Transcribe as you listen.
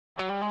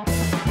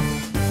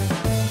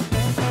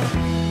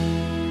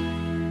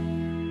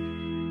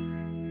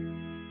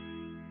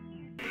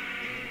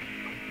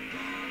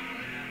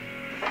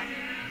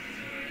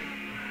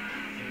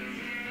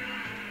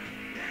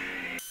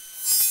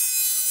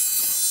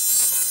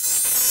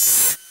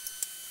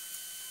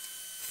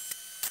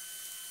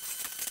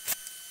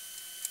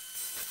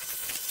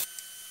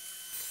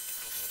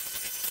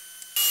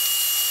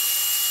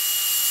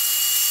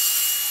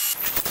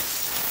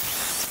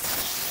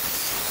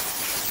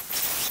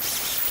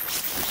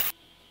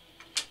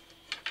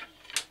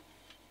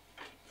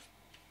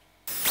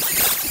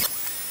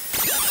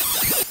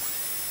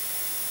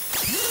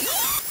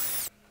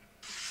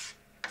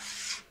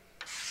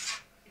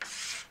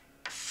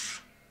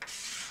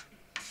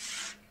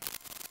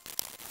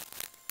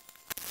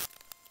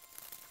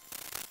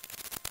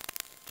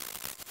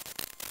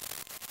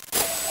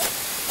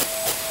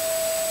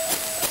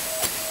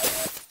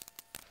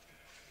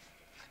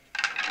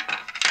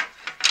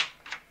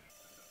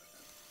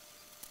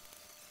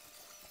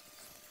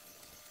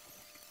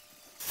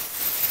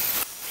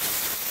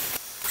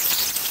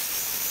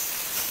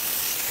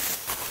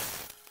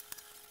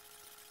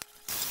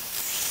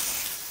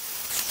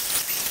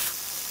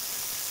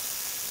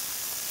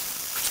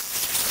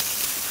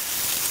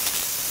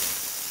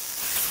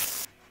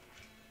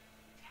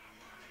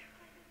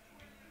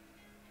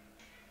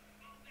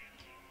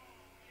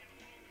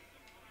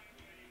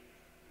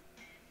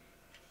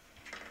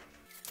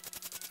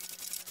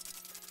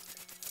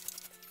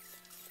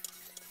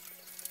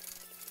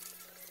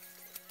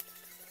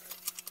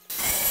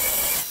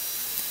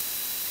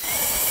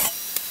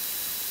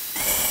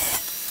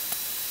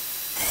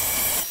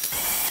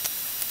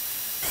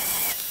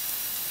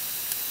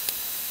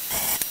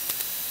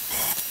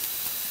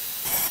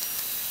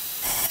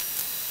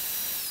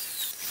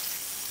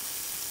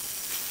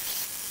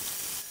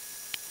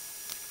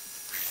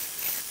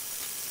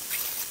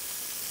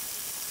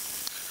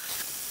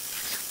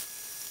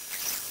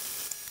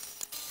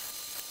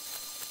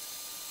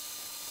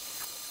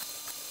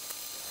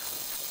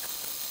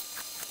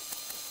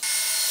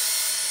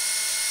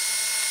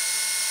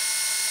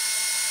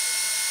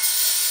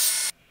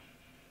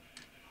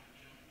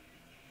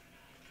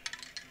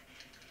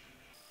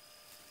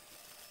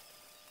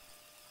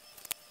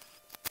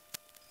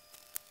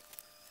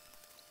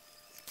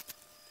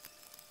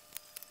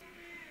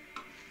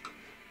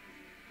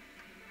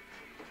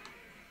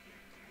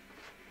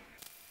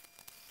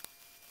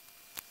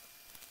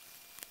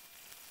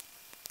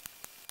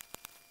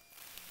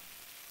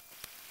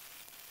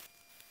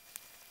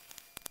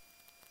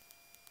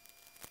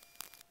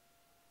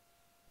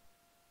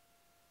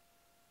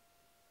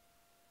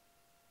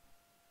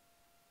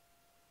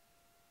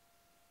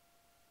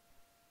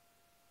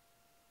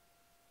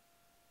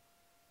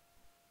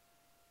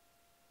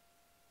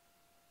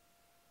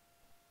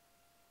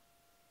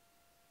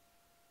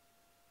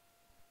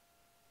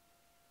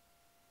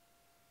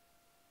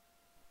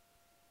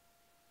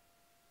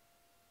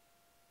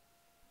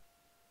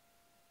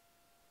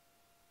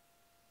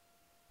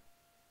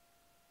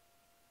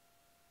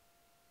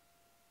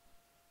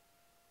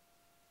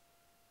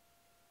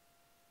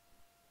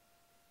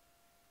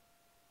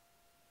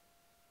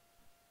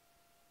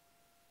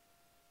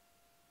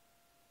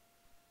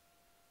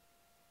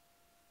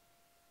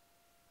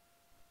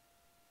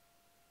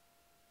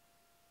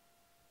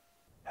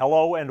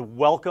Hello and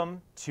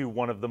welcome to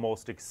one of the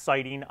most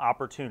exciting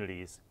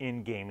opportunities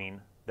in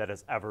gaming that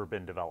has ever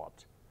been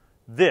developed.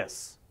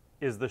 This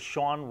is the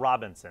Shawn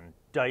Robinson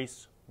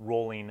Dice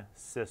Rolling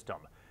System.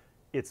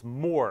 It's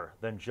more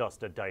than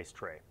just a dice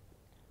tray.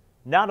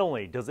 Not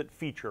only does it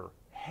feature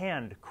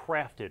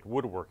handcrafted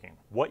woodworking,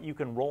 what you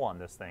can roll on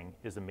this thing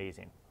is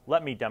amazing.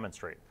 Let me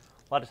demonstrate.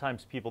 A lot of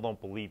times people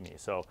don't believe me.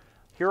 So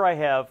here I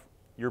have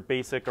your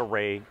basic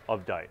array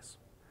of dice.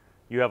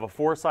 You have a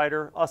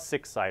 4-sider, a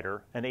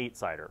 6-sider, an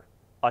 8-sider,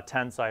 a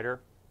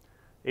 10-sider,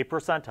 a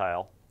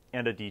percentile,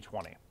 and a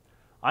d20.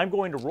 I'm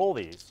going to roll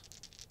these,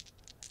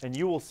 and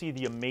you will see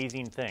the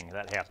amazing thing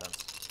that happens.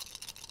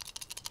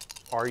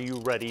 Are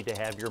you ready to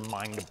have your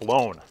mind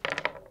blown?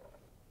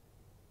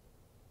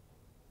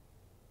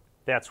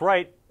 That's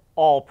right,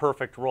 all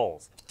perfect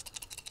rolls.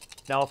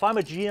 Now, if I'm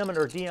a GM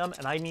or DM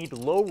and I need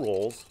low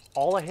rolls,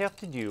 all I have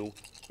to do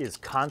is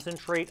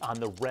concentrate on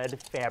the red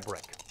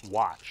fabric.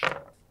 Watch.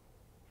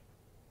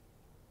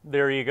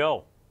 There you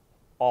go,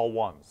 all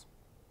ones.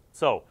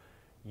 So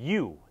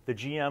you, the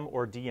GM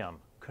or DM,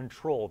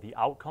 control the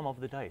outcome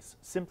of the dice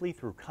simply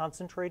through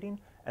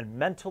concentrating and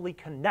mentally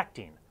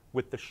connecting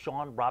with the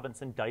Shawn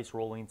Robinson dice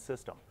rolling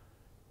system.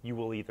 You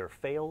will either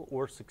fail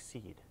or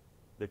succeed.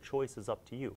 The choice is up to you.